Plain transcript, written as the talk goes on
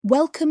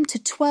Welcome to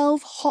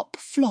 12 Hop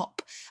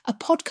Flop, a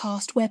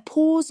podcast where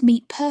paws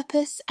meet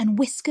purpose and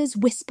whiskers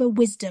whisper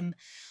wisdom.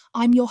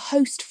 I'm your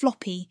host,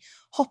 Floppy,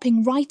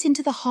 hopping right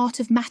into the heart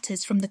of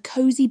matters from the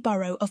cosy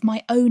burrow of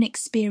my own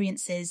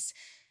experiences.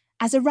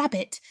 As a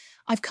rabbit,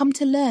 I've come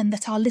to learn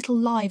that our little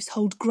lives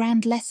hold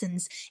grand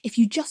lessons if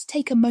you just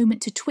take a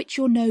moment to twitch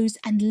your nose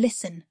and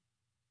listen.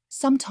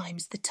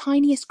 Sometimes the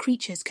tiniest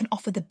creatures can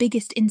offer the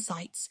biggest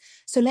insights,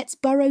 so let's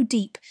burrow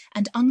deep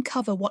and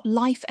uncover what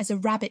life as a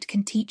rabbit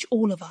can teach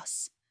all of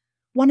us.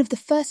 One of the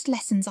first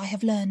lessons I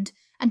have learned,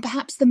 and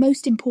perhaps the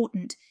most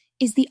important,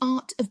 is the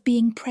art of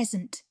being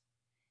present.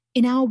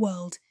 In our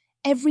world,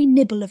 every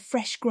nibble of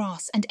fresh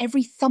grass and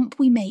every thump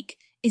we make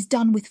is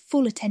done with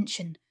full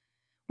attention.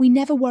 We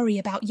never worry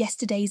about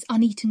yesterday's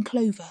uneaten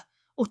clover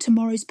or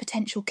tomorrow's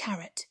potential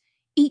carrot.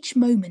 Each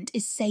moment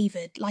is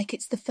savoured like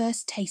it's the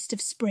first taste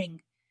of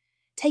spring.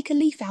 Take a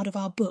leaf out of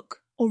our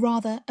book, or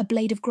rather a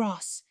blade of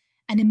grass,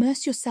 and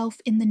immerse yourself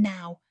in the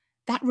now.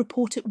 That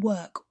report at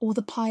work or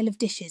the pile of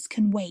dishes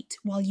can wait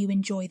while you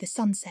enjoy the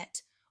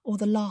sunset or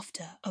the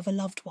laughter of a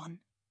loved one.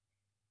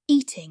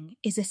 Eating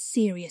is a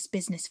serious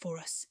business for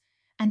us,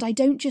 and I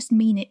don't just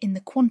mean it in the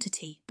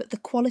quantity, but the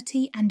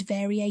quality and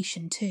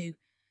variation too.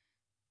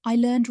 I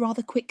learned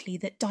rather quickly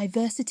that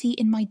diversity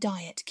in my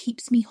diet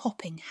keeps me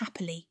hopping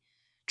happily.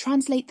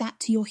 Translate that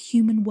to your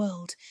human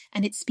world,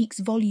 and it speaks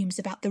volumes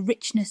about the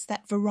richness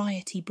that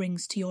variety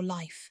brings to your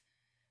life.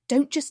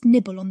 Don't just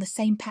nibble on the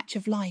same patch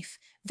of life.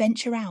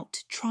 Venture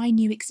out, try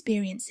new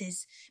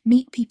experiences,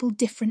 meet people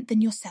different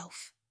than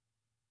yourself.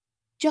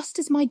 Just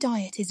as my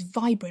diet is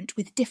vibrant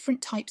with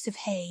different types of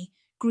hay,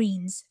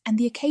 greens, and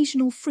the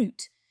occasional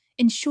fruit,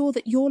 ensure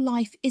that your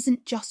life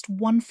isn't just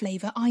one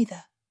flavour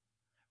either.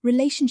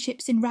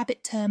 Relationships in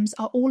rabbit terms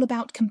are all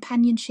about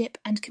companionship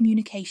and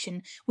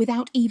communication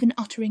without even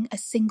uttering a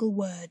single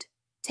word.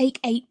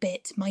 Take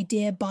 8-bit, my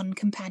dear bun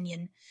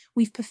companion.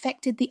 We've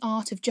perfected the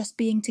art of just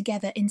being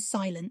together in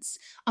silence,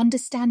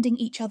 understanding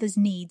each other's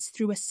needs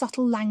through a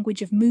subtle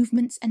language of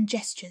movements and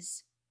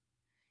gestures.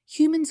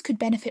 Humans could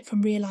benefit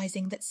from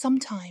realising that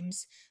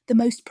sometimes the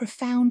most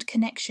profound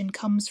connection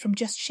comes from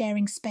just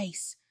sharing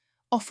space,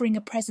 offering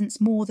a presence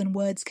more than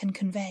words can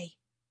convey.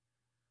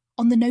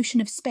 On the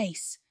notion of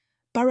space,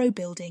 burrow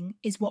building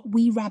is what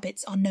we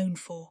rabbits are known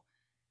for.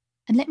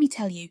 And let me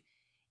tell you,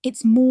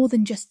 it's more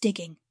than just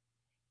digging.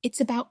 It's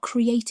about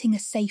creating a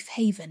safe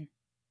haven.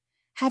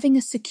 Having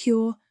a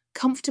secure,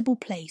 comfortable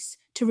place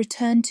to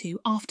return to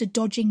after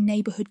dodging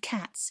neighbourhood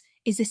cats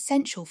is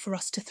essential for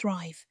us to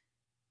thrive.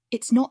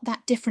 It's not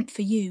that different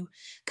for you.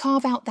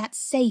 Carve out that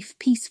safe,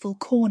 peaceful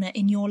corner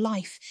in your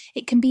life.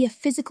 It can be a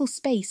physical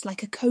space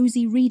like a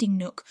cosy reading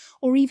nook,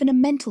 or even a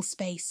mental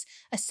space,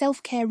 a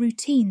self-care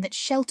routine that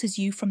shelters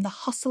you from the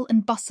hustle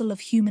and bustle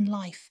of human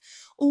life.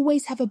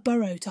 Always have a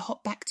burrow to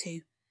hop back to.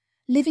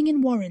 Living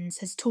in warrens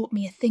has taught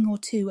me a thing or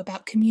two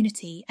about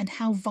community and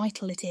how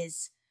vital it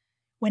is.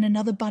 When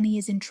another bunny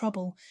is in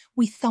trouble,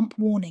 we thump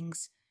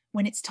warnings.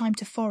 When it's time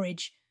to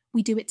forage,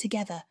 we do it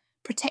together,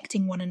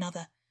 protecting one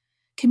another.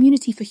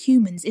 Community for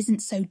humans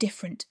isn't so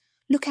different.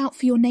 Look out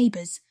for your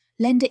neighbours,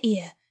 lend a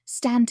ear,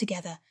 stand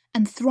together,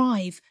 and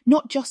thrive,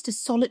 not just as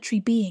solitary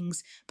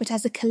beings, but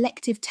as a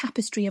collective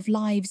tapestry of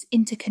lives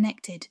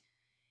interconnected.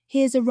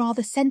 Here's a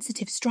rather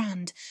sensitive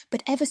strand,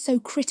 but ever so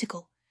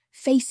critical: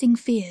 facing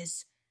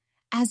fears.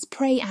 As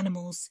prey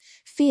animals,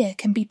 fear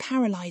can be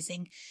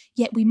paralysing,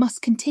 yet we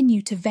must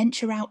continue to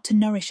venture out to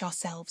nourish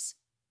ourselves.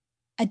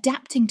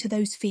 Adapting to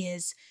those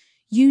fears,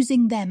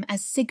 using them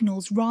as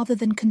signals rather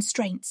than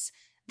constraints,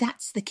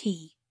 that's the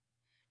key.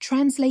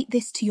 Translate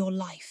this to your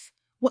life.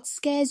 What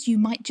scares you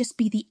might just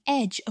be the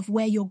edge of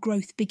where your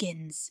growth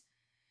begins.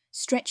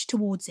 Stretch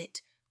towards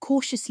it,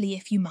 cautiously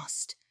if you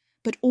must,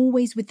 but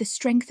always with the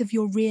strength of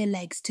your rear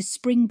legs to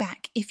spring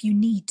back if you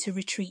need to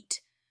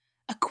retreat.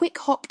 A quick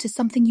hop to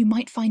something you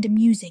might find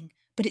amusing,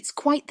 but it's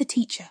quite the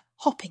teacher: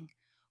 hopping.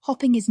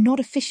 Hopping is not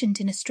efficient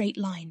in a straight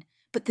line,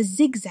 but the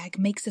zigzag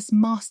makes us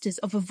masters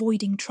of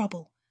avoiding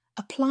trouble.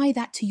 Apply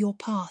that to your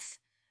path.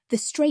 The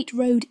straight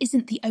road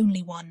isn't the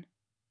only one.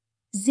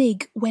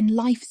 Zig when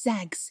life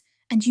zags,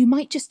 and you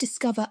might just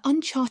discover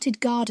uncharted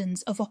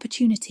gardens of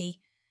opportunity.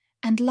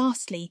 And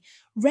lastly,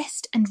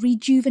 rest and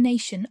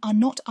rejuvenation are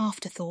not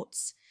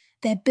afterthoughts.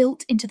 They're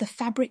built into the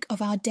fabric of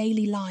our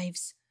daily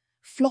lives.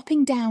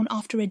 Flopping down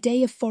after a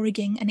day of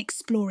foraging and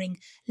exploring,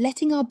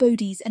 letting our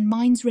bodies and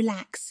minds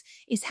relax,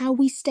 is how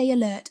we stay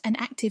alert and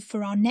active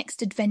for our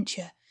next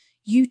adventure.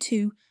 You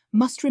too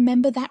must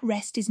remember that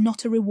rest is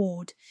not a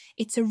reward.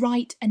 It's a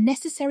right, a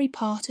necessary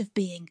part of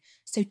being,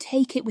 so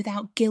take it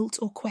without guilt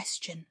or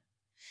question.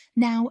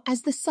 Now,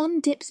 as the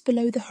sun dips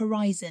below the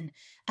horizon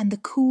and the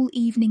cool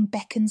evening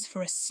beckons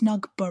for a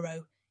snug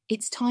burrow,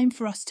 it's time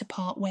for us to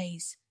part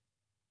ways.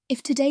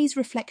 If today's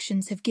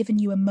reflections have given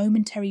you a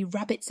momentary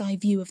rabbit's eye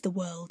view of the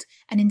world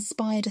and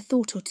inspired a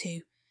thought or two,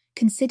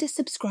 consider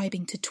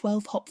subscribing to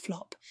 12 Hop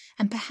Flop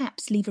and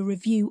perhaps leave a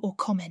review or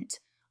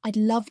comment. I'd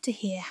love to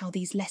hear how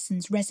these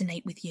lessons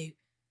resonate with you.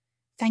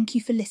 Thank you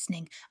for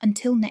listening.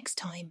 Until next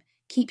time,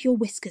 keep your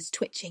whiskers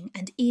twitching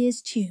and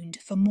ears tuned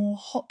for more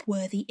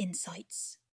hop-worthy insights.